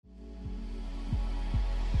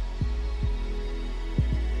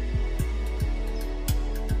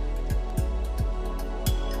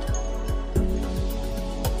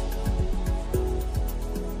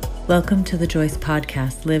Welcome to the Joyce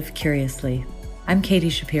podcast, Live Curiously. I'm Katie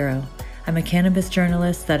Shapiro. I'm a cannabis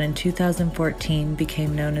journalist that in 2014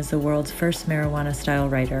 became known as the world's first marijuana-style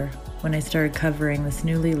writer when I started covering this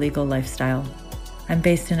newly legal lifestyle. I'm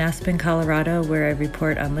based in Aspen, Colorado, where I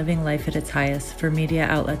report on living life at its highest for media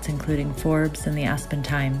outlets including Forbes and the Aspen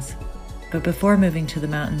Times. But before moving to the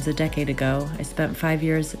mountains a decade ago, I spent 5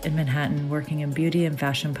 years in Manhattan working in beauty and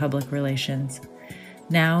fashion public relations.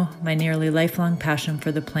 Now, my nearly lifelong passion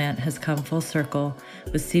for the plant has come full circle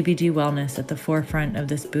with CBD wellness at the forefront of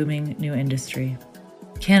this booming new industry.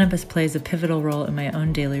 Cannabis plays a pivotal role in my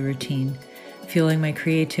own daily routine, fueling my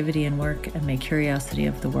creativity in work and my curiosity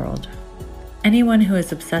of the world. Anyone who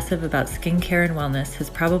is obsessive about skincare and wellness has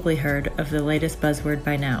probably heard of the latest buzzword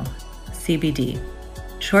by now, CBD.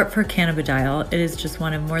 Short for cannabidiol, it is just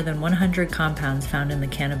one of more than 100 compounds found in the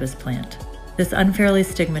cannabis plant. This unfairly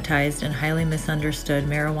stigmatized and highly misunderstood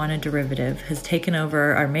marijuana derivative has taken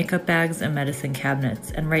over our makeup bags and medicine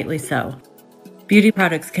cabinets, and rightly so. Beauty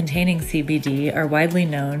products containing CBD are widely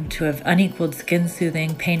known to have unequaled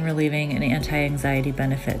skin-soothing, pain-relieving, and anti-anxiety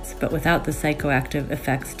benefits, but without the psychoactive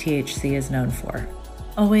effects THC is known for.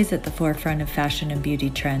 Always at the forefront of fashion and beauty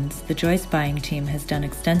trends, the Joyce buying team has done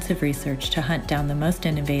extensive research to hunt down the most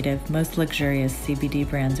innovative, most luxurious CBD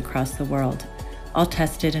brands across the world, all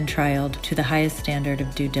tested and trialed to the highest standard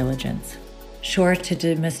of due diligence. Sure to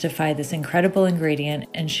demystify this incredible ingredient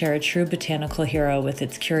and share a true botanical hero with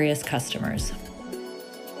its curious customers.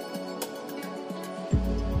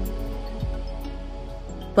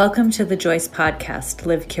 Welcome to the Joyce podcast,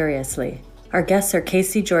 Live Curiously. Our guests are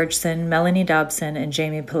Georgeson, Melany Dobson, and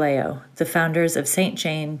Jamie Pelayo, the founders of St.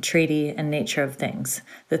 Jane, Treaty, and Nature of Things,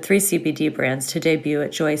 the 3 CBD brands to debut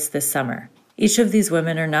at Joyce this summer. Each of these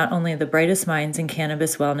women are not only the brightest minds in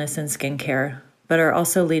cannabis wellness and skincare, but are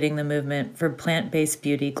also leading the movement for plant-based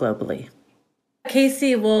beauty globally.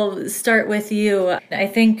 Casey, we'll start with you. I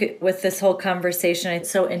think with this whole conversation, it's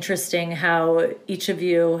so interesting how each of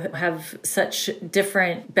you have such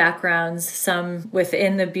different backgrounds, some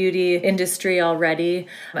within the beauty industry already.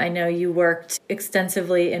 I know you worked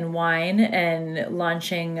extensively in wine and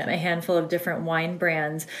launching a handful of different wine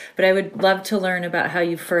brands, but I would love to learn about how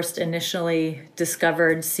you first initially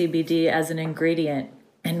discovered CBD as an ingredient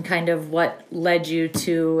and kind of what led you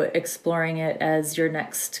to exploring it as your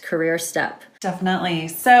next career step. Definitely.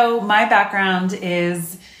 So my background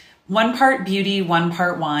is one part beauty, one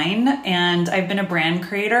part wine, and I've been a brand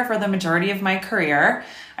creator for the majority of my career.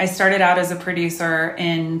 I started out as a producer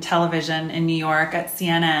in television in New York at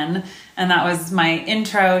CNN, and that was my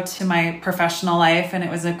intro to my professional life, and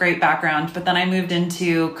it was a great background. But then I moved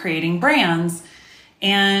into creating brands,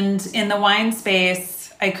 and in the wine space,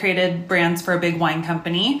 I created brands for a big wine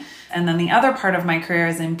company. And then the other part of my career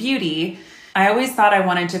is in beauty. I always thought I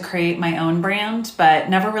wanted to create my own brand, but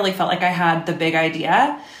never really felt like I had the big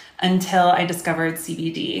idea until I discovered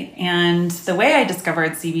CBD. And the way I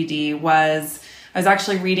discovered CBD was, I was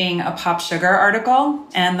actually reading a Pop Sugar article,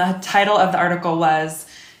 and the title of the article was,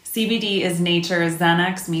 CBD is nature's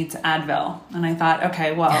Xanax meets Advil. And I thought,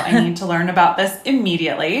 okay, well, I need to learn about this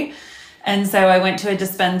immediately. And so I went to a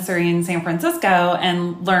dispensary in San Francisco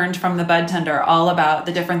and learned from the bud tender all about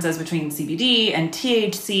the differences between CBD and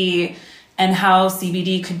THC and how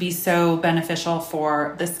CBD could be so beneficial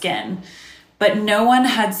for the skin. But no one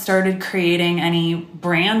had started creating any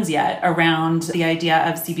brands yet around the idea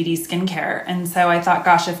of CBD skincare. And so I thought,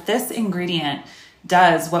 gosh, if this ingredient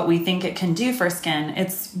does what we think it can do for skin,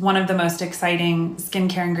 it's one of the most exciting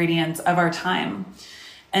skincare ingredients of our time.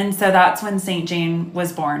 And so that's when St. Jane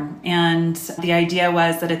was born. And the idea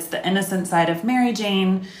was that it's the innocent side of Mary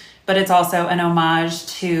Jane, but it's also an homage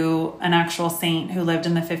to an actual saint who lived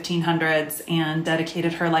in the 1500s and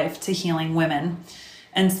dedicated her life to healing women,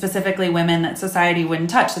 and specifically women that society wouldn't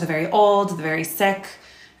touch, so the very old, the very sick,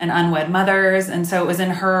 and unwed mothers. And so it was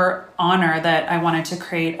in her honor that I wanted to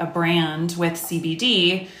create a brand with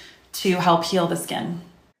CBD to help heal the skin.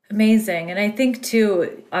 Amazing. And I think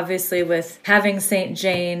too, obviously with having St.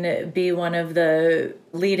 Jane be one of the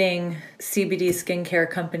leading CBD skincare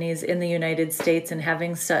companies in the United States and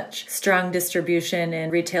having such strong distribution in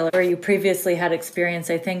retail where you previously had experience,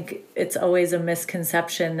 I think it's always a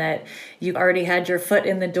misconception that you already had your foot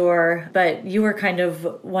in the door, but you were kind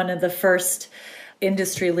of one of the first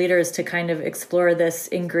industry leaders to kind of explore this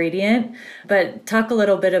ingredient. But talk a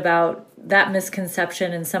little bit about that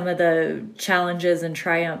misconception and some of the challenges and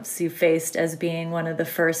triumphs you faced as being one of the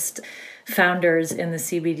first founders in the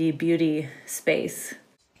CBD beauty space.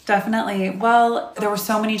 Definitely. Well, there were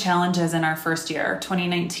so many challenges in our first year.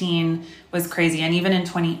 2019 was crazy. And even in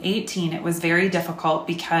 2018, it was very difficult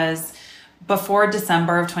because before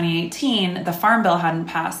December of 2018, the Farm Bill hadn't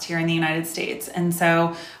passed here in the United States. And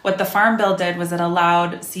so what the Farm Bill did was it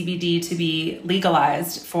allowed CBD to be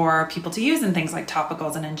legalized for people to use in things like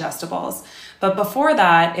topicals and ingestibles. But before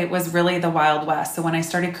that, it was really the Wild West. So when I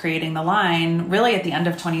started creating the line, really at the end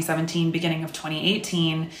of 2017, beginning of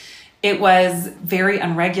 2018, it was very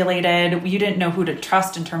unregulated. You didn't know who to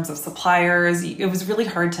trust in terms of suppliers. It was really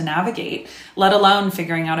hard to navigate, let alone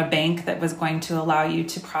figuring out a bank that was going to allow you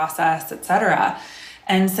to process, et cetera.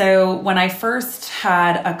 And so when I first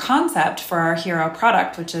had a concept for our hero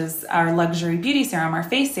product, which is our luxury beauty serum, our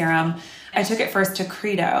face serum, I took it first to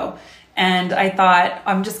Credo. And I thought,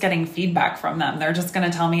 I'm just getting feedback from them. They're just going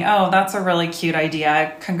to tell me, oh, that's a really cute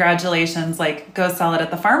idea. Congratulations, like go sell it at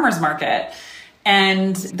the farmer's market.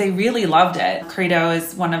 And they really loved it. Credo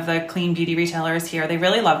is one of the clean beauty retailers here. They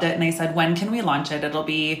really loved it. And they said, when can we launch it? It'll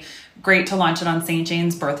be great to launch it on St.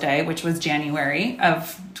 Jane's birthday, which was January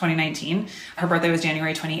of 2019. Her birthday was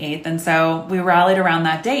January 28th. And so we rallied around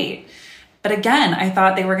that date. But again, I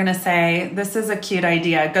thought they were going to say, this is a cute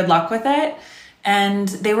idea. Good luck with it. And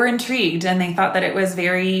they were intrigued and they thought that it was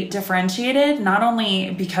very differentiated, not only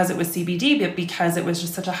because it was CBD, but because it was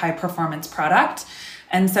just such a high performance product.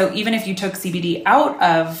 And so even if you took CBD out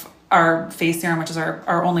of our face serum, which is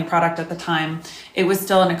our only product at the time, it was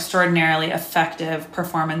still an extraordinarily effective,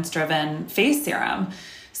 performance-driven face serum.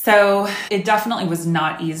 So it definitely was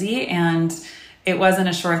not easy and it wasn't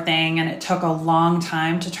a sure thing. And it took a long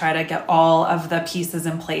time to try to get all of the pieces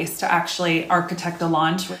in place to actually architect a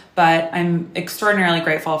launch. But I'm extraordinarily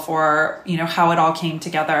grateful for, how it all came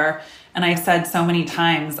together. And I said so many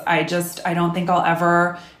times, I don't think I'll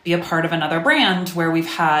ever be a part of another brand where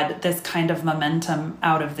we've had this kind of momentum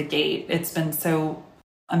out of the gate. It's been so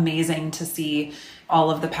amazing to see all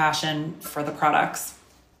of the passion for the products.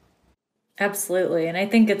 Absolutely. And I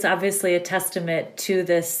think it's obviously a testament to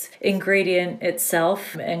this ingredient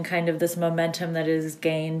itself and kind of this momentum that is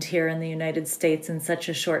gained here in the United States in such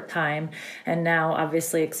a short time. And now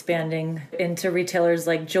obviously expanding into retailers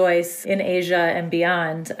like Joyce in Asia and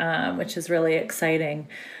beyond, which is really exciting.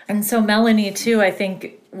 And so Melany too, I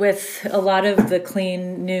think with a lot of the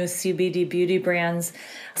clean new CBD beauty brands,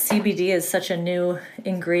 CBD is such a new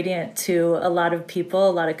ingredient to a lot of people,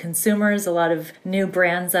 a lot of consumers, a lot of new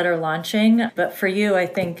brands that are launching. But for you, I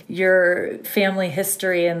think your family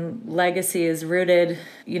history and legacy is rooted,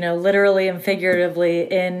 literally and figuratively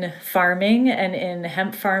in farming and in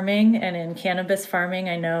hemp farming and in cannabis farming.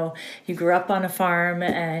 I know you grew up on a farm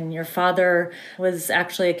and your father was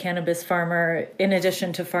actually a cannabis farmer in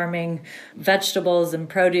addition to farming vegetables and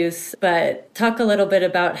produce. But talk a little bit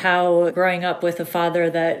about how growing up with a father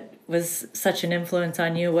that was such an influence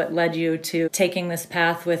on you, what led you to taking this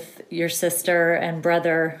path with your sister and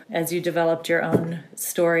brother as you developed your own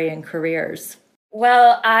story and careers.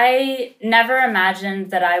 Well, I never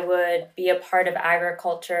imagined that I would be a part of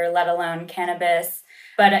agriculture, let alone cannabis,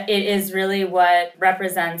 but it is really what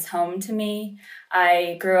represents home to me.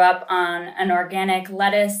 I grew up on an organic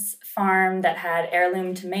lettuce farm that had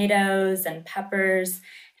heirloom tomatoes and peppers,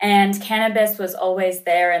 and cannabis was always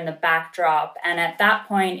there in the backdrop. And at that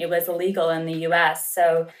point, it was illegal in the US.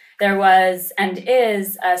 So there was and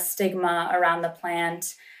is a stigma around the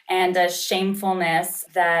plant and a shamefulness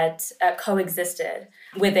that coexisted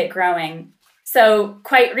with it growing. So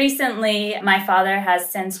quite recently, my father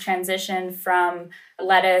has since transitioned from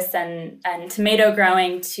lettuce and tomato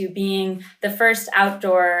growing to being the first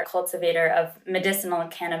outdoor cultivator of medicinal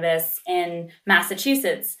cannabis in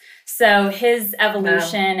Massachusetts. So his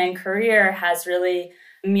evolution and career has really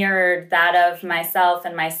mirrored that of myself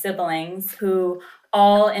and my siblings, who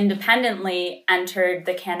all independently entered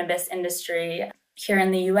the cannabis industry here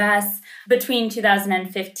in the US between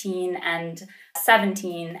 2015 and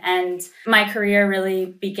 17. And my career really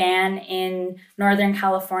began in Northern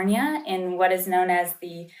California in what is known as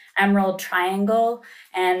the Emerald Triangle.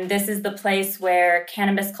 And this is the place where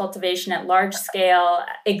cannabis cultivation at large scale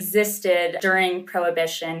existed during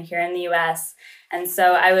Prohibition here in the US. And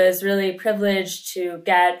so I was really privileged to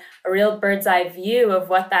get a real bird's eye view of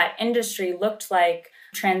what that industry looked like,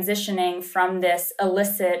 transitioning from this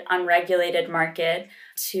illicit, unregulated market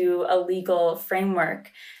to a legal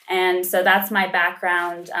framework. And so that's my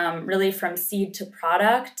background, really from seed to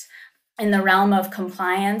product in the realm of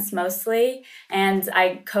compliance mostly. And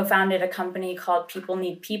I co-founded a company called People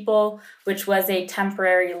Need People, which was a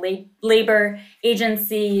temporary labor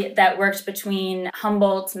agency that worked between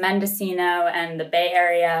Humboldt, Mendocino, and the Bay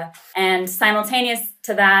Area. And simultaneous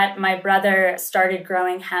to that, my brother started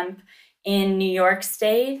growing hemp in New York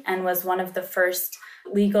State and was one of the first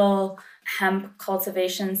legal hemp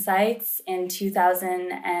cultivation sites in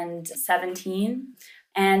 2017.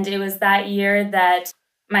 And it was that year that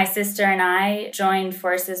my sister and I joined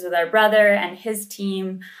forces with our brother and his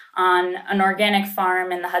team on an organic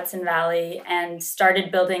farm in the Hudson Valley and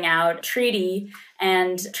started building out Treaty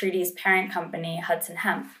and Treaty's parent company, Hudson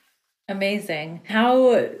Hemp. Amazing.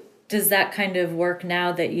 How does that kind of work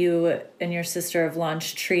now that you and your sister have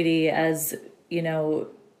launched Treaty? As you know,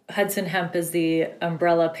 Hudson Hemp is the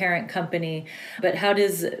umbrella parent company, but how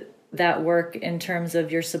does that work in terms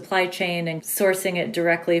of your supply chain and sourcing it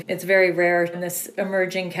directly? It's very rare in this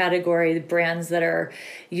emerging category, brands that are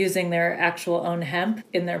using their actual own hemp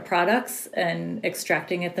in their products and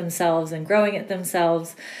extracting it themselves and growing it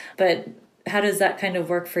themselves. But how does that kind of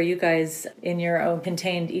work for you guys in your own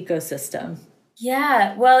contained ecosystem?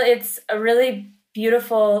 Yeah, well, it's a really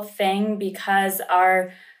beautiful thing because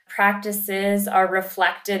our practices are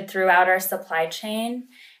reflected throughout our supply chain.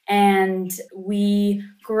 And we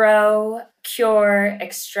grow, cure,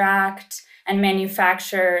 extract, and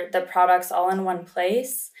manufacture the products all in one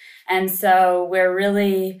place. And so we're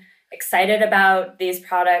really excited about these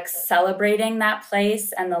products celebrating that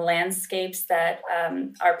place and the landscapes that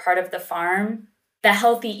are part of the farm, the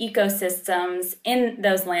healthy ecosystems in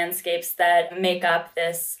those landscapes that make up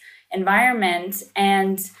this environment.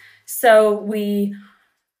 And so we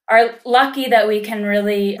are lucky that we can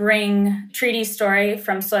really bring Treaty's story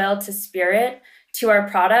from soil to spirit to our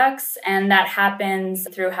products. And that happens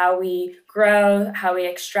through how we grow, how we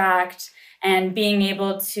extract, and being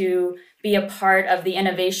able to be a part of the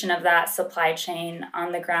innovation of that supply chain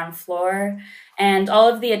on the ground floor. And all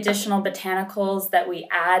of the additional botanicals that we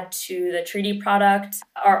add to the Treaty product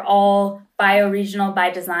are all bioregional by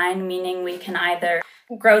design, meaning we can either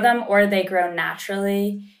grow them or they grow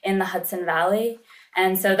naturally in the Hudson Valley.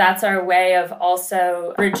 And so that's our way of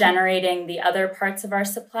also regenerating the other parts of our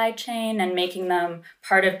supply chain and making them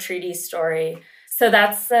part of Treaty's story. So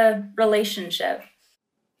that's the relationship.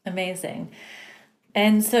 Amazing.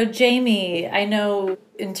 And so, Jamie, I know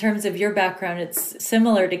in terms of your background, it's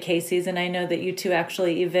similar to Casey's, and I know that you two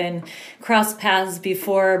actually even crossed paths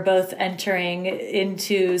before both entering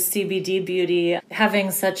into CBD beauty.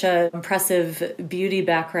 Having such an impressive beauty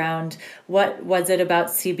background, what was it about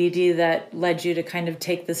CBD that led you to kind of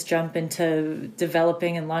take this jump into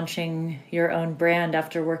developing and launching your own brand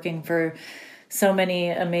after working for so many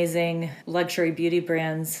amazing luxury beauty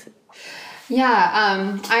brands?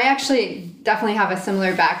 Yeah, I actually definitely have a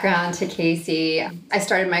similar background to Casey. I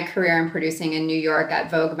started my career in producing in New York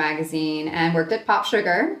at Vogue magazine and worked at Pop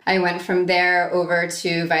Sugar. I went from there over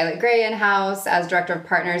to Violet Grey in-house as director of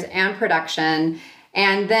partners and production,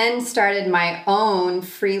 and then started my own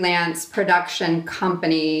freelance production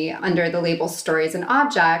company under the label Stories and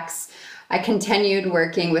Objects. I continued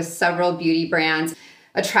working with several beauty brands,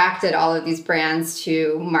 attracted all of these brands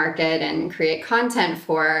to market and create content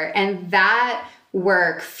for. And that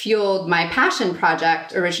work fueled my passion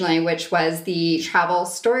project originally, which was the travel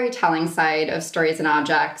storytelling side of Stories and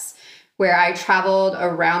Objects, where I traveled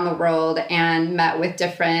around the world and met with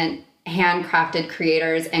different handcrafted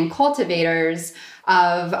creators and cultivators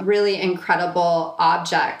of really incredible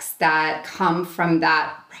objects that come from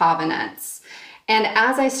that provenance. And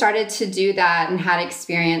as I started to do that and had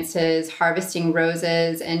experiences harvesting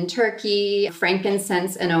roses in Turkey,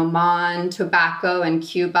 frankincense in Oman, tobacco in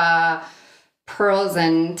Cuba, pearls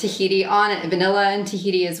in Tahiti, vanilla in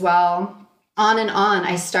Tahiti as well, on and on,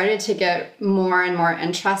 I started to get more and more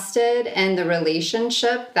interested in the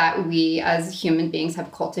relationship that we as human beings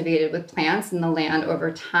have cultivated with plants and the land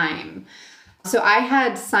over time. So I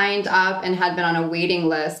had signed up and had been on a waiting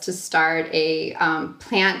list to start a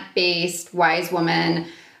plant-based wise woman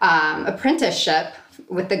apprenticeship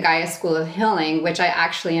with the Gaia School of Healing, which I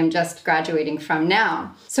actually am just graduating from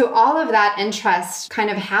now. So all of that interest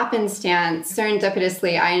kind of happenstance,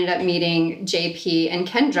 serendipitously, I ended up meeting JP and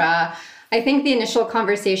Kendra. I think the initial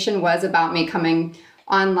conversation was about me coming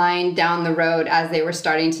online down the road as they were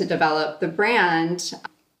starting to develop the brand,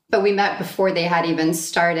 but we met before they had even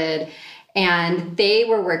started. And they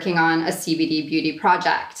were working on a CBD beauty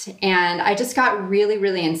project. And I just got really,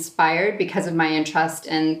 really inspired because of my interest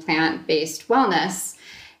in plant-based wellness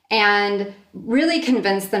and really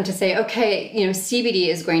convinced them to say, okay, CBD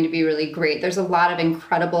is going to be really great. There's a lot of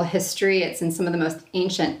incredible history. It's in some of the most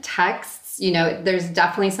ancient texts. There's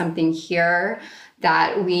definitely something here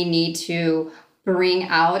that we need to bring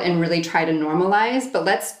out and really try to normalize, but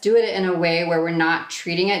let's do it in a way where we're not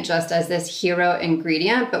treating it just as this hero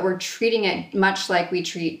ingredient, but we're treating it much like we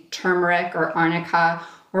treat turmeric or arnica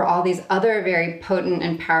or all these other very potent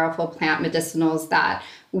and powerful plant medicinals that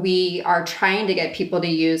we are trying to get people to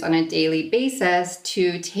use on a daily basis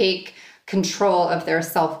to take control of their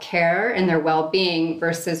self-care and their well-being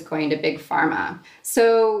versus going to big pharma.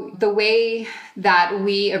 So the way that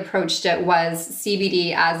we approached it was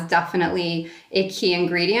CBD as definitely a key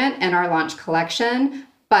ingredient in our launch collection.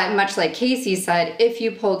 But much like Casey said, if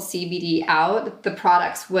you pulled CBD out, the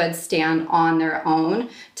products would stand on their own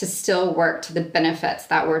to still work to the benefits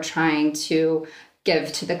that we're trying to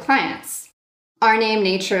give to the clients. Our name,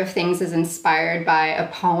 Nature of Things, is inspired by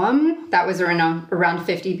a poem that was around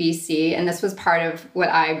 50 BC, and this was part of what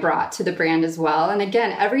I brought to the brand as well. And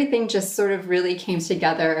again, everything just sort of really came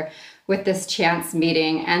together with this chance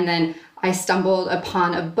meeting. And then I stumbled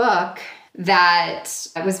upon a book that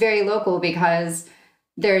was very local because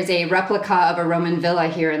there's a replica of a Roman villa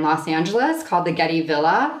here in Los Angeles called the Getty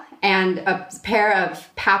Villa, and a pair of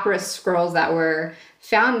papyrus scrolls that were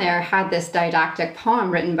found there had this didactic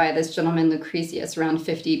poem written by this gentleman Lucretius around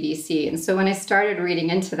 50 BC. And so when I started reading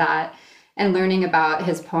into that and learning about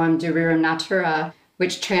his poem De Rerum Natura,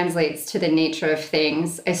 which translates to the nature of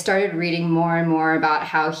things, I started reading more and more about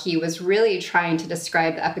how he was really trying to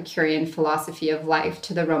describe the Epicurean philosophy of life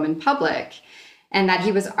to the Roman public, and that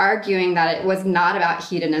he was arguing that it was not about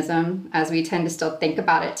hedonism, as we tend to still think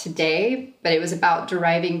about it today, but it was about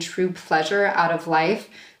deriving true pleasure out of life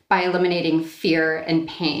by eliminating fear and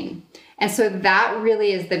pain. And so that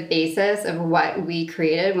really is the basis of what we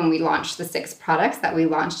created when we launched the 6 products that we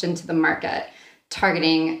launched into the market,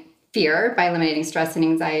 targeting fear by eliminating stress and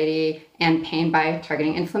anxiety, and pain by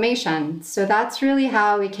targeting inflammation. So that's really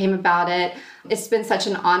how we came about it. It's been such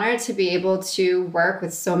an honor to be able to work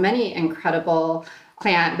with so many incredible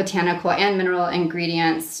plant, botanical, and mineral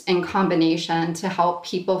ingredients in combination to help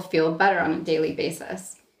people feel better on a daily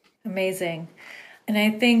basis. Amazing. And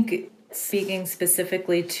I think speaking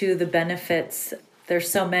specifically to the benefits, there's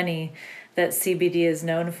so many that CBD is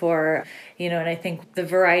known for, and I think the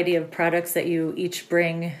variety of products that you each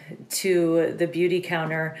bring to the beauty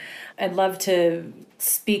counter, I'd love to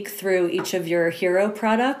speak through each of your hero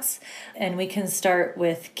products. And we can start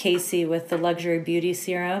with Casey with the Luxury Beauty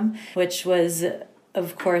Serum, which was,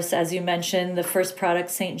 of course, as you mentioned, the first product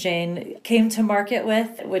St. Jane came to market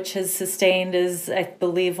with, which has sustained as, I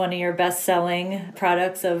believe, one of your best-selling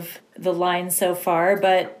products of the line so far.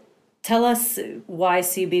 But tell us why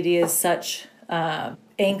CBD is such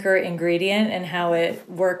anchor ingredient and how it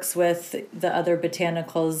works with the other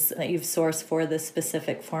botanicals that you've sourced for this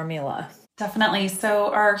specific formula. Definitely.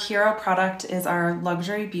 So our hero product is our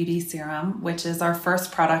Luxury Beauty Serum, which is our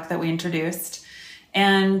first product that we introduced.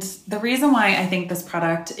 And the reason why I think this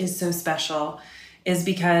product is so special is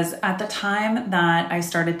because at the time that I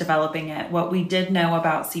started developing it, what we did know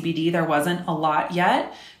about CBD, there wasn't a lot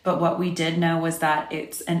yet, but what we did know was that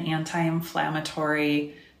it's an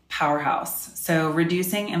anti-inflammatory powerhouse. So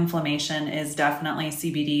reducing inflammation is definitely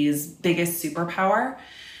CBD's biggest superpower.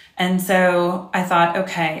 And so I thought,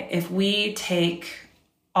 okay, if we take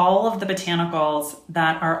all of the botanicals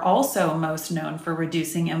that are also most known for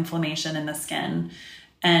reducing inflammation in the skin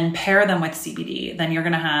and pair them with CBD, then you're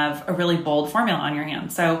going to have a really bold formula on your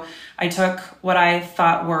hands. So I took what I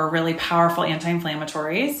thought were really powerful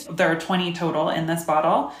anti-inflammatories. There are 20 total in this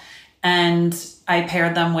bottle, and I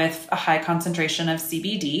paired them with a high concentration of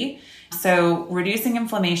CBD. So reducing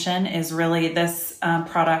inflammation is really this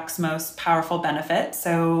product's most powerful benefit.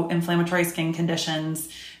 So inflammatory skin conditions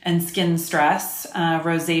and skin stress,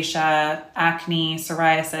 rosacea, acne,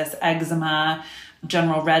 psoriasis, eczema,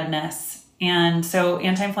 general redness. And so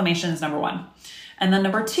anti-inflammation is number 1. And then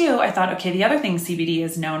number 2, I thought, okay, the other thing CBD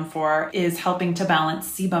is known for is helping to balance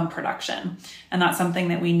sebum production. And that's something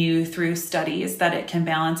that we knew through studies, that it can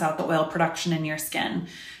balance out the oil production in your skin.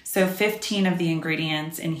 So 15 of the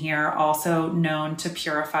ingredients in here are also known to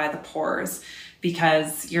purify the pores,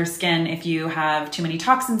 because your skin, if you have too many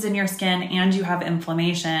toxins in your skin and you have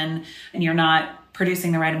inflammation and you're not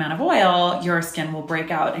producing the right amount of oil, your skin will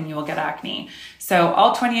break out and you will get acne. So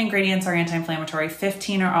all 20 ingredients are anti-inflammatory,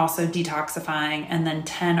 15 are also detoxifying, and then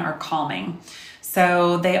 10 are calming.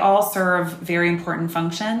 So they all serve very important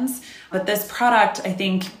functions. But this product, I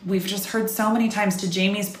think we've just heard so many times, to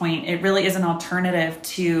Jamie's point, it really is an alternative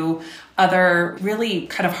to other really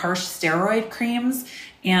kind of harsh steroid creams.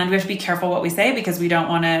 And we have to be careful what we say, because we don't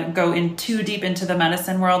want to go in too deep into the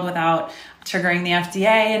medicine world without triggering the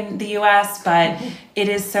FDA in the US. But it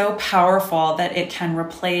is so powerful that it can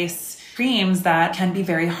replace creams that can be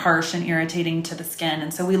very harsh and irritating to the skin.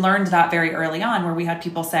 And so we learned that very early on, where we had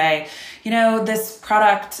people say, this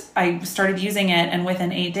product, I started using it and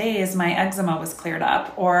within 8 days, my eczema was cleared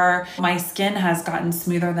up, or my skin has gotten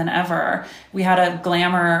smoother than ever. We had a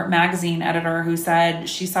Glamour magazine editor who said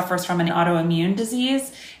she suffers from an autoimmune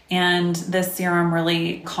disease, And this serum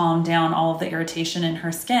really calmed down all of the irritation in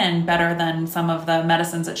her skin better than some of the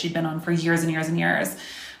medicines that she'd been on for years and years and years.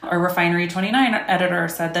 Our Refinery 29 editor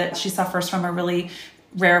said that she suffers from a really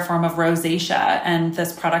rare form of rosacea, and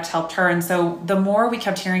this product helped her. And so the more we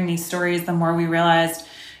kept hearing these stories, the more we realized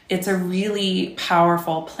it's a really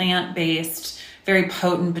powerful plant-based, very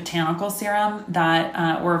potent botanical serum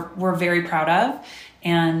that we're very proud of,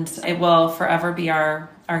 and it will forever be our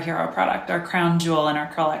hero product, our crown jewel in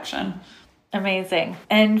our collection. Amazing.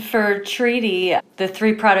 And for Treaty, the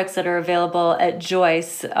 3 products that are available at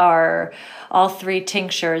Joyce are all 3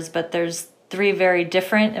 tinctures, but there's 3 very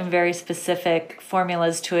different and very specific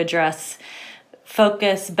formulas to address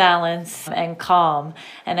focus, balance, and calm.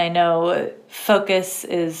 And I know focus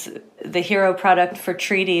is the hero product for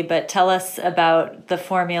Treaty, but tell us about the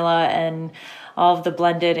formula and all of the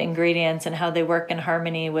blended ingredients and how they work in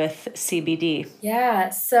harmony with CBD. Yeah,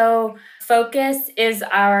 so focus is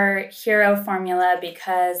our hero formula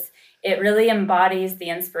because it really embodies the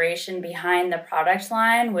inspiration behind the product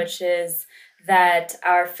line, which is that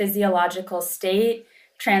our physiological state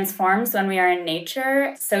transforms when we are in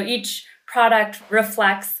nature. So each product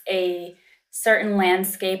reflects a certain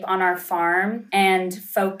landscape on our farm, and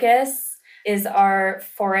focus is our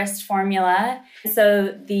forest formula.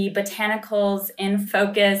 So the botanicals in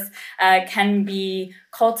focus can be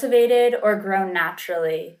cultivated or grown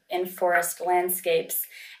naturally in forest landscapes.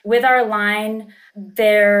 With our line,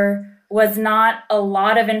 there was not a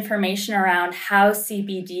lot of information around how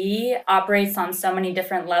CBD operates on so many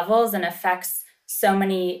different levels and affects so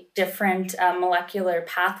many different molecular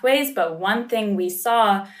pathways. But one thing we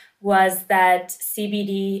saw was that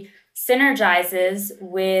CBD synergizes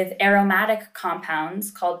with aromatic compounds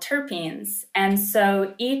called terpenes. And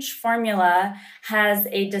so each formula has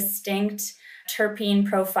a distinct terpene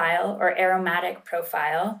profile or aromatic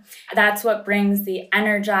profile. That's what brings the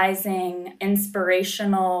energizing,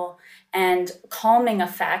 inspirational, and calming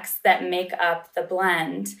effects that make up the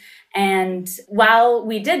blend. And while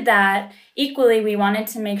we did that, equally, we wanted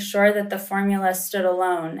to make sure that the formula stood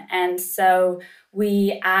alone. And so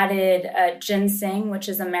we added ginseng, which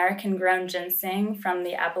is American-grown ginseng from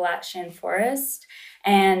the Appalachian forest.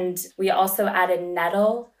 And we also added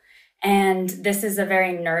nettle. And this is a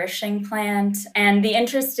very nourishing plant. And the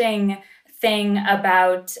interesting thing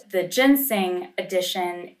about the ginseng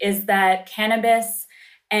addition is that cannabis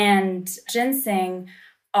and ginseng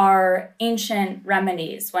are ancient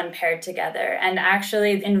remedies when paired together and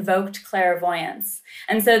actually invoked clairvoyance.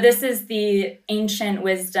 And so this is the ancient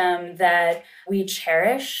wisdom that we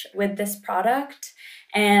cherish with this product.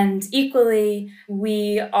 And equally,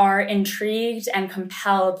 we are intrigued and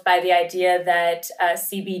compelled by the idea that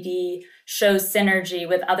CBD shows synergy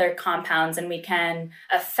with other compounds, and we can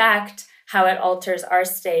affect how it alters our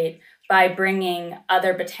state by bringing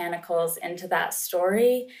other botanicals into that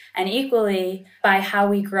story, and equally by how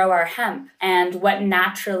we grow our hemp and what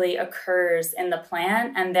naturally occurs in the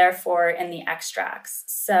plant and therefore in the extracts.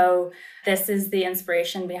 So this is the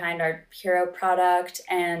inspiration behind our hero product,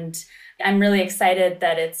 and I'm really excited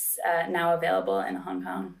that it's now available in Hong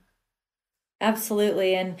Kong.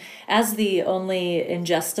 Absolutely. And as the only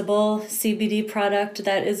ingestible CBD product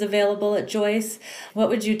that is available at Joyce, what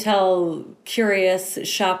would you tell curious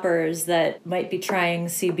shoppers that might be trying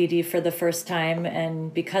CBD for the first time,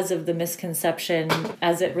 and because of the misconception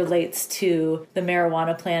as it relates to the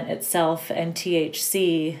marijuana plant itself and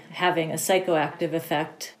THC having a psychoactive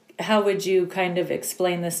effect, how would you kind of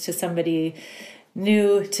explain this to somebody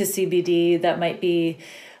new to CBD that might be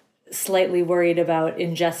slightly worried about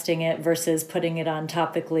ingesting it versus putting it on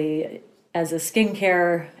topically as a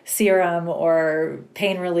skincare serum or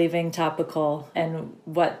pain relieving topical, and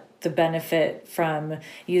what the benefit from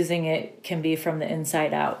using it can be from the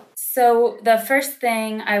inside out? So the first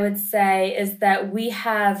thing I would say is that we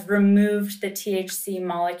have removed the THC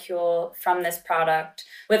molecule from this product.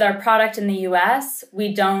 With our product in the US,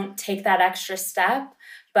 we don't take that extra step.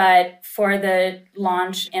 But for the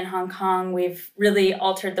launch in Hong Kong, we've really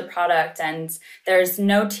altered the product, and there's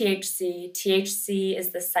no THC. THC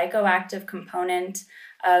is the psychoactive component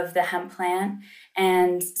of the hemp plant,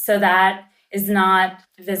 and so that is not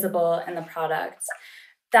visible in the product.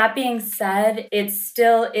 That being said, it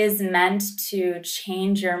still is meant to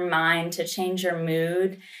change your mind, to change your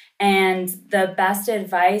mood, and the best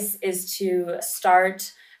advice is to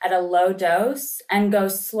start at a low dose and go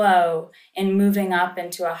slow in moving up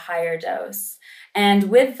into a higher dose. And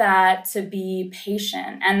with that, to be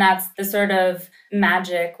patient. And that's the sort of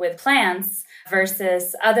magic with plants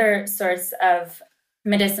versus other sorts of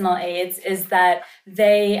medicinal aids, is that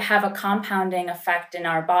they have a compounding effect in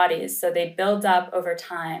our bodies. So they build up over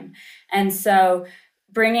time. And so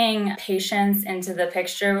bringing patience into the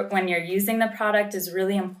picture when you're using the product is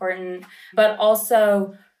really important, but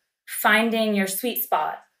also finding your sweet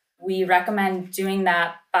spot. We recommend doing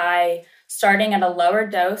that by starting at a lower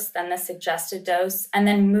dose than the suggested dose and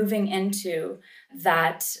then moving into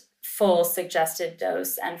that full suggested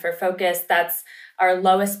dose. And for focus, that's our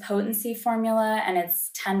lowest potency formula, and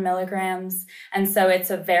it's 10 milligrams. And so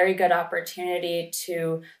it's a very good opportunity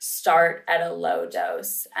to start at a low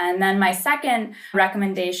dose. And then my second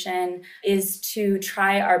recommendation is to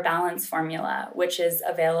try our Balance formula, which is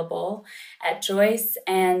available at Joyce.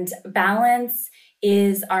 And Balance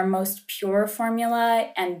is our most pure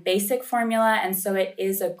formula and basic formula. And so it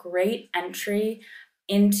is a great entry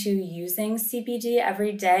into using CBD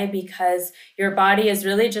every day because your body is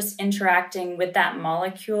really just interacting with that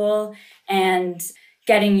molecule and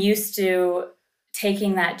getting used to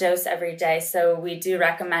taking that dose every day. So we do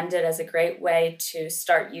recommend it as a great way to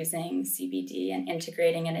start using CBD and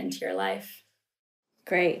integrating it into your life.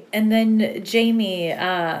 Great. And then Jamie,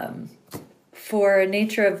 for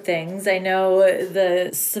Nature of Things, I know the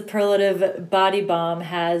superlative body balm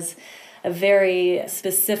has a very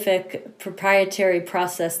specific proprietary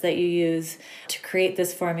process that you use to create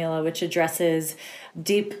this formula, which addresses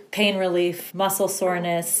deep pain relief, muscle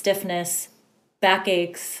soreness, stiffness,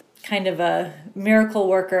 backaches, kind of a miracle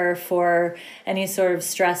worker for any sort of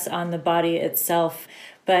stress on the body itself.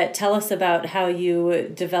 But tell us about how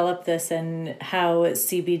you develop this and how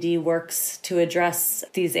CBD works to address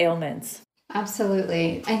these ailments.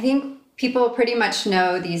 Absolutely. I think people pretty much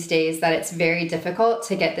know these days that it's very difficult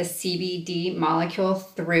to get the CBD molecule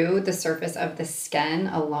through the surface of the skin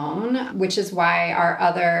alone, which is why our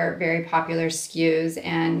other very popular SKUs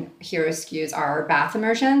and hero SKUs are bath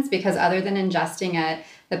immersions, because other than ingesting it,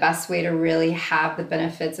 the best way to really have the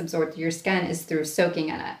benefits absorbed through your skin is through soaking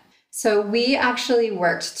in it. So we actually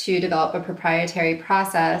worked to develop a proprietary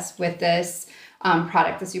process with this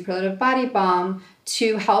product, the Superlative Body Balm,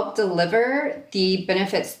 to help deliver the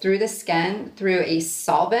benefits through the skin through a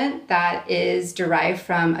solvent that is derived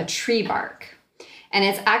from a tree bark. And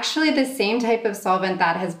it's actually the same type of solvent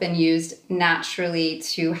that has been used naturally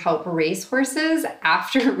to help racehorses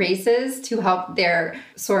after races to help their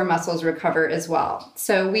sore muscles recover as well.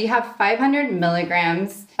 So we have 500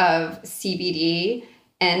 milligrams of CBD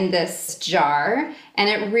in this jar, and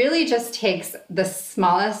it really just takes the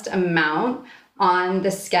smallest amount on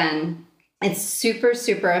the skin. It's super,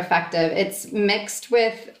 super effective. It's mixed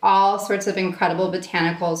with all sorts of incredible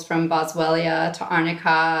botanicals from boswellia to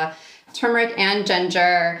arnica, turmeric and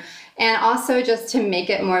ginger. And also just to make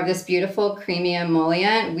it more of this beautiful creamy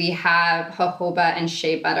emollient, we have jojoba and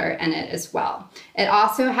shea butter in it as well. It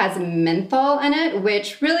also has menthol in it,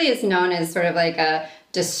 which really is known as sort of like a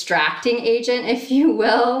distracting agent, if you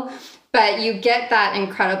will. But you get that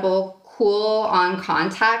incredible cool on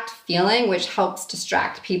contact feeling, which helps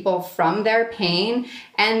distract people from their pain.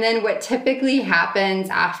 And then what typically happens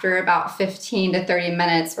after about 15 to 30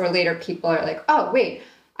 minutes or later, people are like, oh, wait,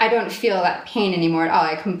 I don't feel that pain anymore at all.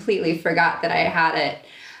 I completely forgot that I had it.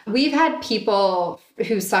 We've had people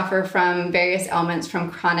who suffer from various ailments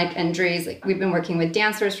from chronic injuries. Like we've been working with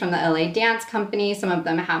dancers from the LA Dance Company. Some of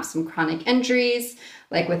them have some chronic injuries,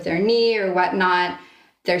 like with their knee or whatnot.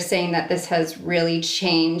 They're saying that this has really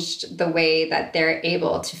changed the way that they're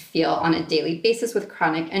able to feel on a daily basis with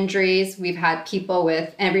chronic injuries. We've had people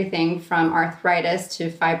with everything from arthritis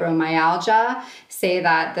to fibromyalgia say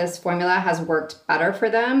that this formula has worked better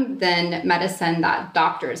for them than medicine that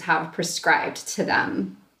doctors have prescribed to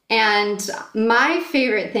them. And my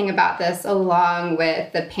favorite thing about this, along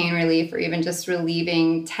with the pain relief or even just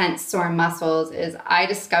relieving tense, sore muscles, is I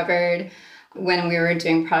discovered when we were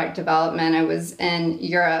doing product development, I was in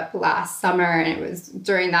Europe last summer, and it was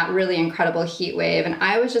during that really incredible heat wave. And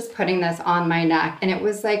I was just putting this on my neck, and it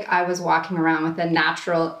was like I was walking around with a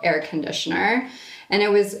natural air conditioner, and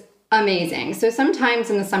it was amazing. So sometimes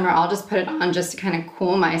in the summer, I'll just put it on just to kind of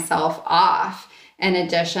cool myself off, in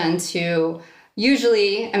addition to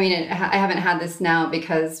usually, I haven't had this now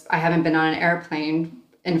because I haven't been on an airplane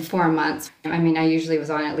in 4 months. I usually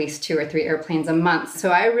was on at least 2 or 3 airplanes a month.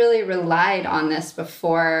 So I really relied on this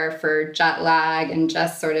before for jet lag and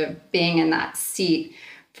just sort of being in that seat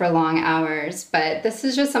for long hours. But this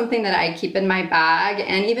is just something that I keep in my bag.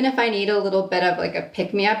 And even if I need a little bit of like a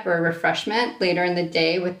pick-me-up or a refreshment later in the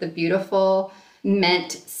day with the beautiful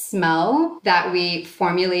mint smell that we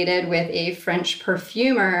formulated with a French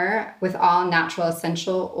perfumer with all natural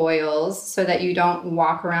essential oils so that you don't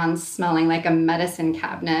walk around smelling like a medicine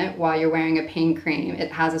cabinet while you're wearing a pain cream.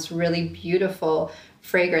 It has this really beautiful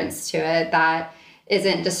fragrance to it that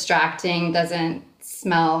isn't distracting, doesn't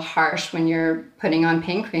smell harsh when you're putting on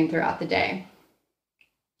pain cream throughout the day.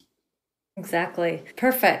 Exactly.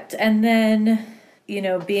 Perfect. And then,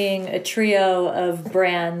 being a trio of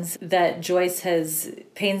brands that Joyce has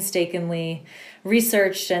painstakingly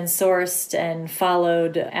researched and sourced and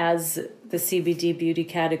followed as the CBD beauty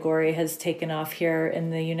category has taken off here in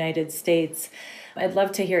the United States, I'd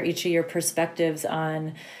love to hear each of your perspectives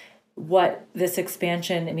on what this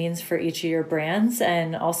expansion means for each of your brands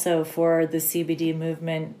and also for the CBD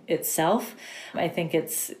movement itself. I think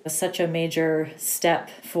it's such a major step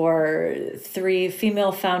for 3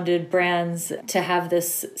 female-founded brands to have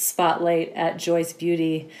this spotlight at Joyce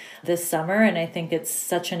Beauty this summer, and I think it's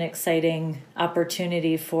such an exciting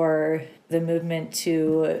opportunity for the movement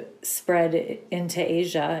to spread into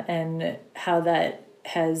Asia and how that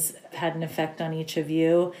has had an effect on each of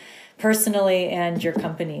you personally and your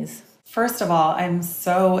companies. First of all, I'm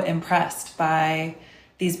so impressed by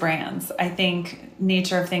these brands. I think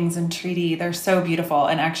Nature of Things and Treaty, they're so beautiful.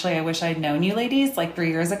 And actually, I wish I'd known you ladies like 3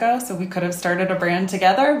 years ago so we could have started a brand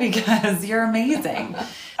together because you're amazing.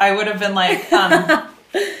 I would have been like, come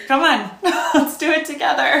on, let's do it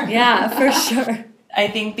together. Yeah, for sure. I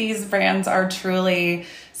think these brands are truly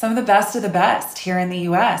some of the best here in the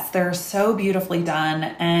US. They're so beautifully done.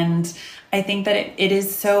 And I think that it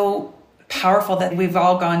is so powerful that we've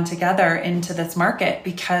all gone together into this market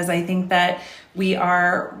because I think that we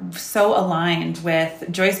are so aligned with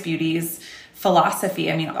Joyce Beauty's philosophy.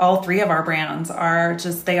 I mean, all 3 of our brands are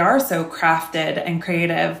they are so crafted and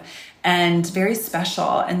creative and very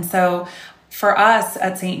special. And so for us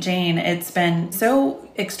at St. Jane, it's been so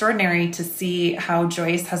extraordinary to see how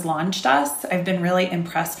Joyce has launched us. I've been really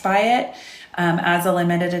impressed by it. As a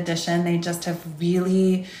limited edition, they just have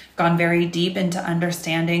really gone very deep into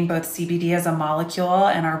understanding both CBD as a molecule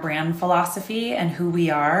and our brand philosophy and who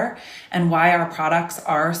we are and why our products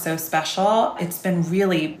are so special. It's been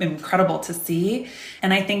really incredible to see.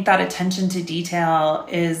 And I think that attention to detail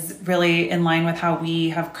is really in line with how we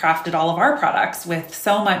have crafted all of our products with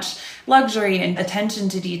so much luxury and attention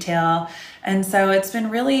to detail. And so it's been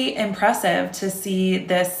really impressive to see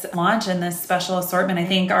this launch and this special assortment. I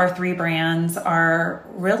think our 3 brands are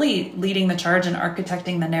really leading the charge in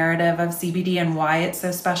architecting the narrative of CBD and why it's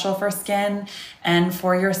so special for skin and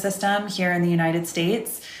for your system here in the United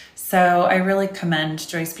States. So I really commend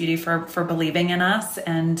Joyce Beauty for believing in us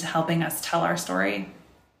and helping us tell our story.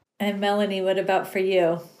 And Melany, what about for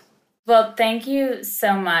you? Well, thank you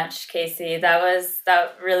so much, Casey.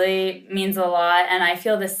 That really means a lot. And I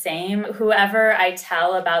feel the same. Whoever I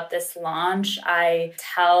tell about this launch, I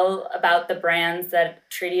tell about the brands that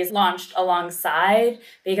Treaty has launched alongside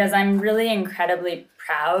because I'm really incredibly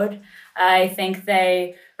proud. I think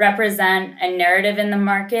they represent a narrative in the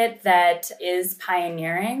market that is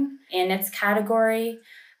pioneering in its category.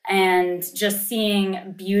 And just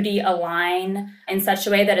seeing beauty align in such a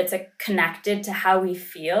way that it's connected to how we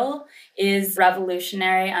feel is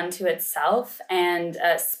revolutionary unto itself and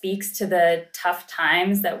speaks to the tough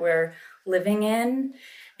times that we're living in.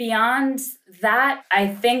 Beyond that, I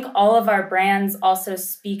think all of our brands also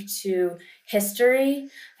speak to history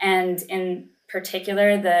and in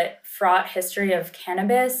particular the fraught history of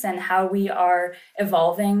cannabis and how we are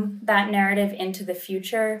evolving that narrative into the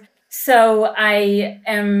future. So I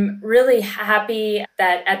am really happy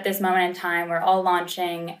that at this moment in time, we're all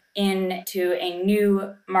launching into a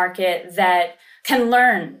new market that can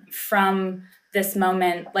learn from this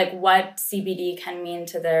moment, like what CBD can mean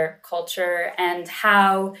to their culture and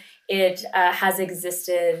how it has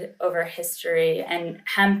existed over history. And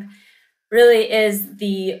hemp really is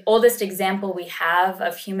the oldest example we have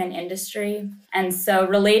of human industry. And so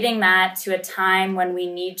relating that to a time when we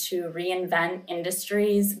need to reinvent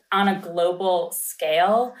industries on a global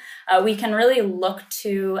scale, we can really look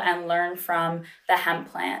to and learn from the hemp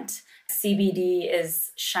plant. CBD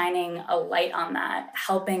is shining a light on that,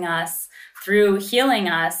 helping us through healing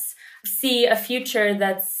us see a future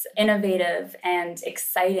that's innovative and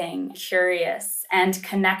exciting, curious, and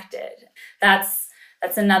connected. That's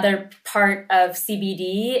another part of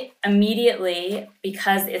CBD. Immediately,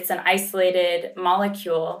 because it's an isolated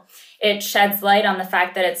molecule, it sheds light on the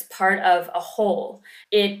fact that it's part of a whole.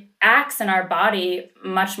 It acts in our body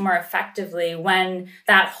much more effectively when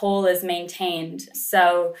that whole is maintained.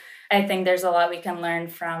 So I think there's a lot we can learn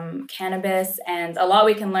from cannabis and a lot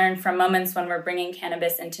we can learn from moments when we're bringing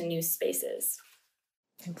cannabis into new spaces.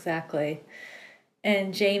 Exactly.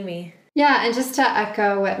 And Jamie? Yeah, and just to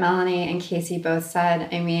echo what Melany and Casey both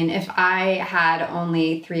said, I mean, if I had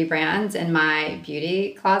only 3 brands in my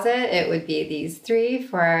beauty closet, it would be these 3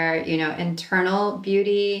 for, internal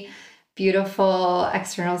beauty, beautiful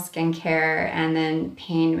external skincare, and then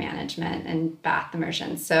pain management and bath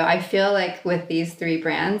immersions. So I feel like with these 3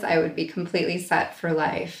 brands, I would be completely set for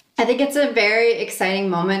life. I think it's a very exciting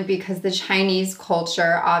moment because the Chinese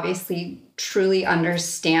culture obviously truly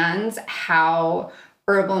understands how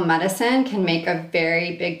herbal medicine can make a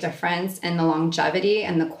very big difference in the longevity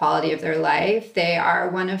and the quality of their life. They are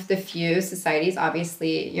one of the few societies,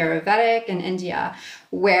 obviously Ayurvedic in India,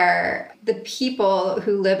 where the people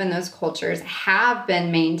who live in those cultures have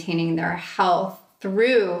been maintaining their health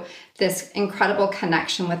through this incredible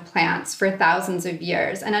connection with plants for thousands of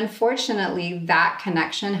years. And unfortunately, that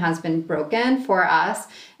connection has been broken for us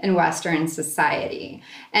in Western society.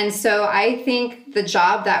 And so I think the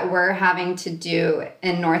job that we're having to do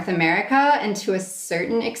in North America, and to a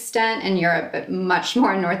certain extent in Europe, but much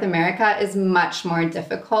more in North America, is much more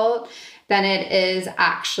difficult than it is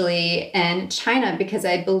actually in China, because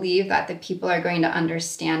I believe that the people are going to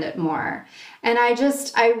understand it more. And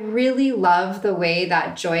I really love the way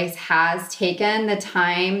that Joyce has taken the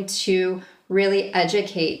time to really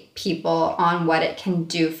educate people on what it can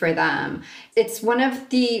do for them. It's one of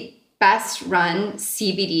the best run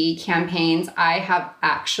CBD campaigns I have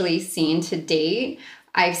actually seen to date.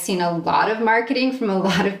 I've seen a lot of marketing from a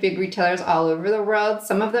lot of big retailers all over the world.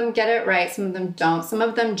 Some of them get it right, some of them don't. Some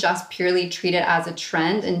of them just purely treat it as a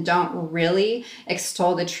trend and don't really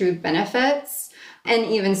extol the true benefits, and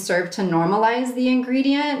even serve to normalize the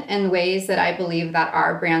ingredient in ways that I believe that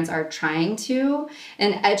our brands are trying to.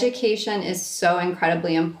 And education is so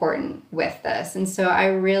incredibly important with this. And so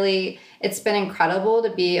it's been incredible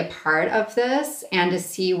to be a part of this and to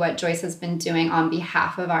see what Joyce has been doing on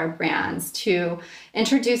behalf of our brands to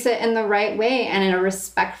introduce it in the right way and in a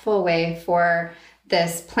respectful way for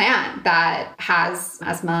this plant that has,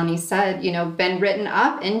 as Melany said, been written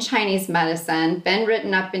up in Chinese medicine, been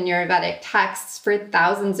written up in Ayurvedic texts for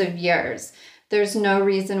thousands of years. There's no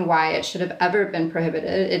reason why it should have ever been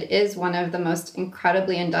prohibited. It is one of the most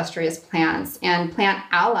incredibly industrious plants and plant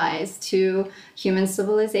allies to human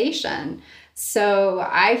civilization. So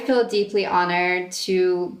I feel deeply honored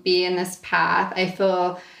to be in this path. I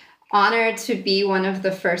feel honored to be one of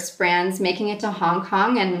the first brands making it to Hong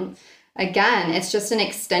Kong. And again, it's just an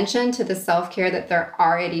extension to the self-care that they're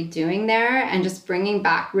already doing there, and just bringing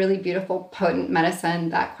back really beautiful, potent medicine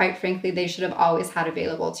that, quite frankly, they should have always had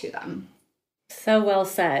available to them. So well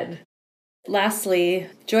said. Lastly,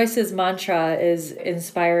 Joyce's mantra is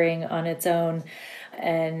inspiring on its own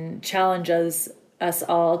and challenges us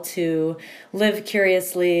all to live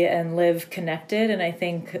curiously and live connected. And I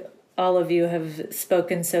think all of you have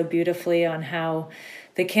spoken so beautifully on how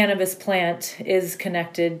the cannabis plant is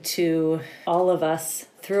connected to all of us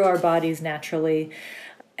through our bodies naturally.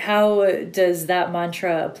 How does that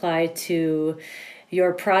mantra apply to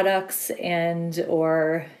your products and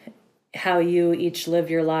or how you each live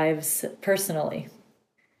your lives personally?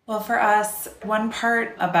 Well, for us, one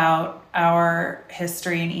part about our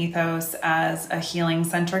history and ethos as a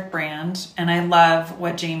healing-centric brand, and I love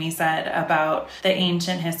what Jamie said about the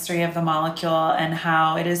ancient history of the molecule and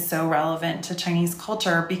how it is so relevant to Chinese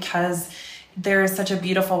culture, because there is such a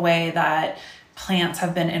beautiful way that plants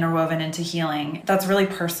have been interwoven into healing. That's really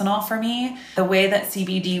personal for me. The way that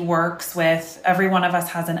CBD works with, every one of us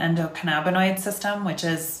has an endocannabinoid system, which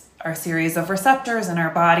is our series of receptors in our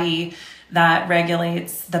body that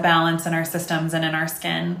regulates the balance in our systems and in our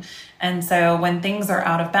skin. And so when things are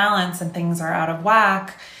out of balance and things are out of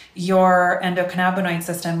whack, your endocannabinoid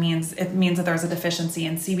system means that there's a deficiency,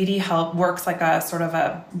 and CBD works like a sort of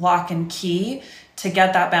a lock and key to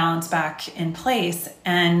get that balance back in place.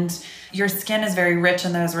 And your skin is very rich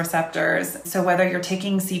in those receptors. So whether you're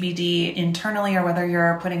taking CBD internally or whether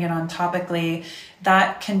you're putting it on topically,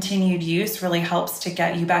 that continued use really helps to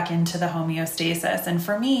get you back into the homeostasis. And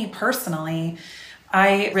for me personally,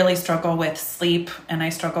 I really struggle with sleep and I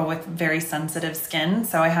struggle with very sensitive skin.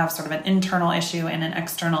 So I have sort of an internal issue and an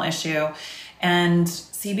external issue. And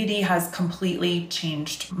CBD has completely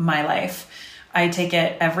changed my life. I take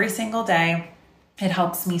it every single day. It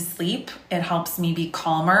helps me sleep. It helps me be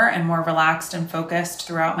calmer and more relaxed and focused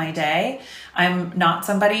throughout my day. I'm not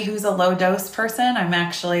somebody who's a low dose person. I'm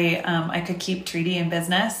actually, I could keep Treaty in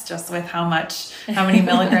business just with how many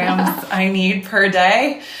milligrams I need per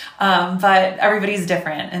day. But everybody's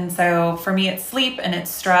different. And so for me, it's sleep and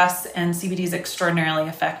it's stress, and CBD is extraordinarily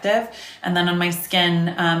effective. And then on my skin,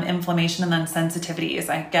 inflammation and then sensitivities,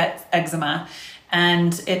 I get eczema.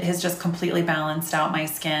 And it has just completely balanced out my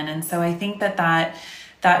skin. And so I think that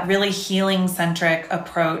really healing-centric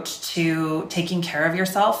approach to taking care of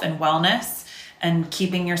yourself and wellness and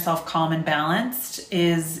keeping yourself calm and balanced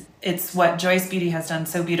it's what Joyce Beauty has done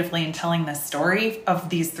so beautifully in telling this story of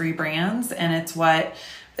these 3 brands. And it's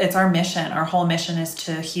our mission. Our whole mission is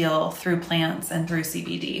to heal through plants and through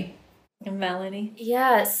CBD. And Melany?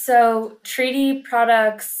 Yeah, so Treaty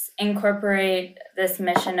products incorporate this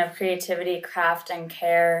mission of creativity, craft, and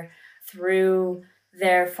care through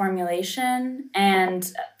their formulation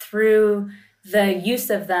and through the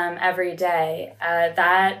use of them every day.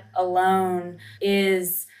 That alone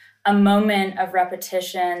is a moment of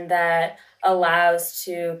repetition that allows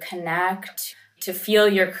to connect, to feel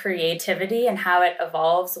your creativity and how it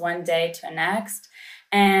evolves one day to the next.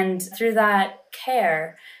 And through that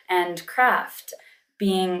care and craft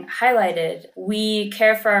being highlighted, we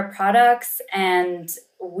care for our products and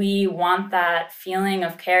we want that feeling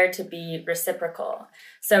of care to be reciprocal.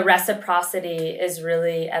 So reciprocity is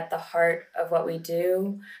really at the heart of what we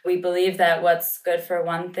do. We believe that what's good for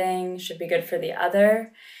one thing should be good for the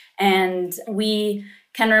other. And we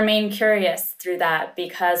can remain curious through that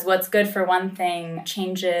because what's good for one thing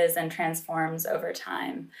changes and transforms over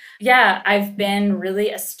time. Yeah, I've been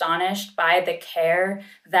really astonished by the care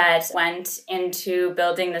that went into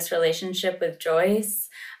building this relationship with Joyce.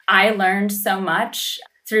 I learned so much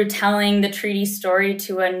through telling the Treaty story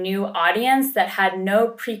to a new audience that had no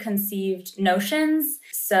preconceived notions.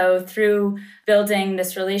 So through building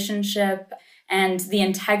this relationship and the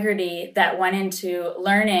integrity that went into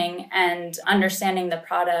learning and understanding the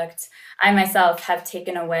product, I myself have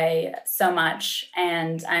taken away so much.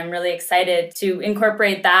 And I'm really excited to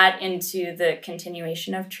incorporate that into the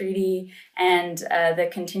continuation of Treaty and the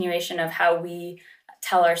continuation of how we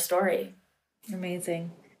tell our story.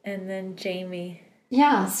 Amazing. And then Jamie.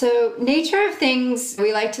 Yeah, so nature of things,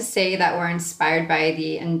 we like to say that we're inspired by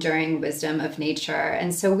the enduring wisdom of nature.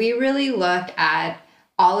 And so we really look at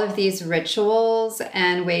all of these rituals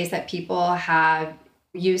and ways that people have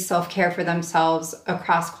used self-care for themselves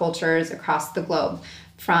across cultures, across the globe,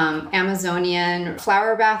 from Amazonian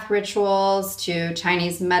flower bath rituals to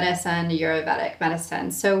Chinese medicine, Ayurvedic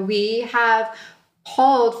medicine. So we have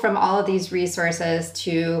pulled from all of these resources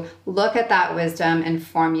to look at that wisdom and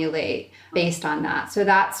formulate based on that. So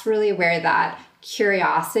that's really where that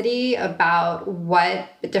curiosity about what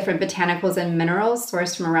different botanicals and minerals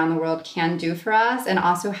sourced from around the world can do for us, and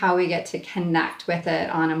also how we get to connect with it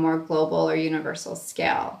on a more global or universal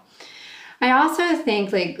scale. I also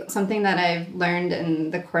think something that I've learned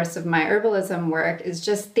in the course of my herbalism work is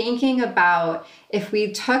just thinking about if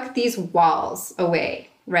we took these walls away,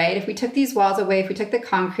 right? If we took these walls away, if we took the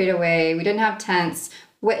concrete away, we didn't have tents,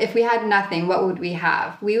 if we had nothing, what would we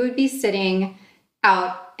have? We would be sitting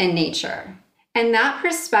out in nature. And that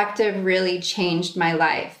perspective really changed my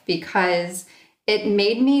life because it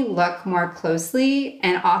made me look more closely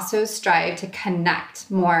and also strive to connect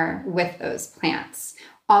more with those plants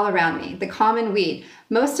all around me. The common weed.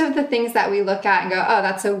 Most of the things that we look at and go, oh,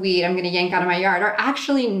 that's a weed I'm going to yank out of my yard, are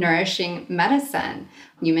actually nourishing medicine.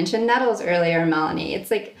 You mentioned nettles earlier, Melany.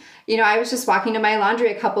 It's like, I was just walking to my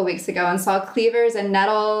laundry a couple weeks ago and saw cleavers and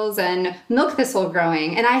nettles and milk thistle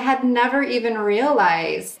growing. And I had never even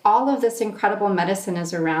realized all of this incredible medicine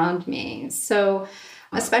is around me. So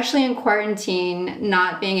especially in quarantine,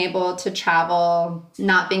 not being able to travel,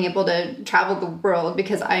 not being able to travel the world,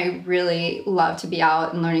 because I really love to be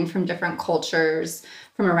out and learning from different cultures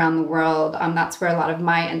from around the world. That's where a lot of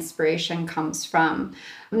my inspiration comes from.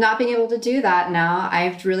 Not being able to do that now,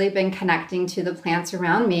 I've really been connecting to the plants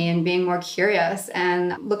around me and being more curious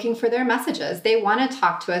and looking for their messages. They want to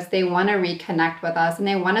talk to us, they want to reconnect with us, and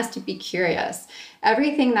they want us to be curious.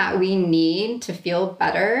 Everything that we need to feel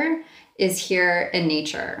better is here in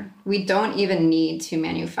nature. We don't even need to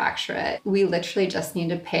manufacture it. We literally just need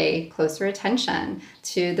to pay closer attention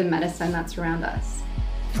to the medicine that's around us.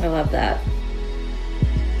 I love that.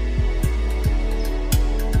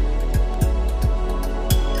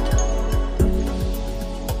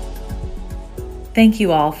 Thank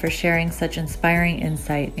you all for sharing such inspiring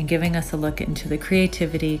insight and giving us a look into the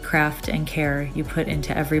creativity, craft, and care you put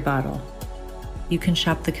into every bottle. You can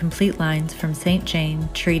shop the complete lines from St. Jane,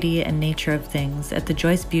 Treaty, and Nature of Things at the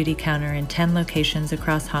Joyce Beauty Counter in 10 locations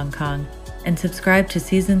across Hong Kong, and subscribe to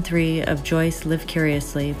Season 3 of Joyce Live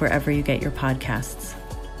Curiously wherever you get your podcasts.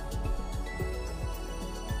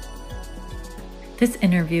 This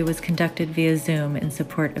interview was conducted via Zoom in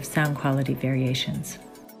support of sound quality variations.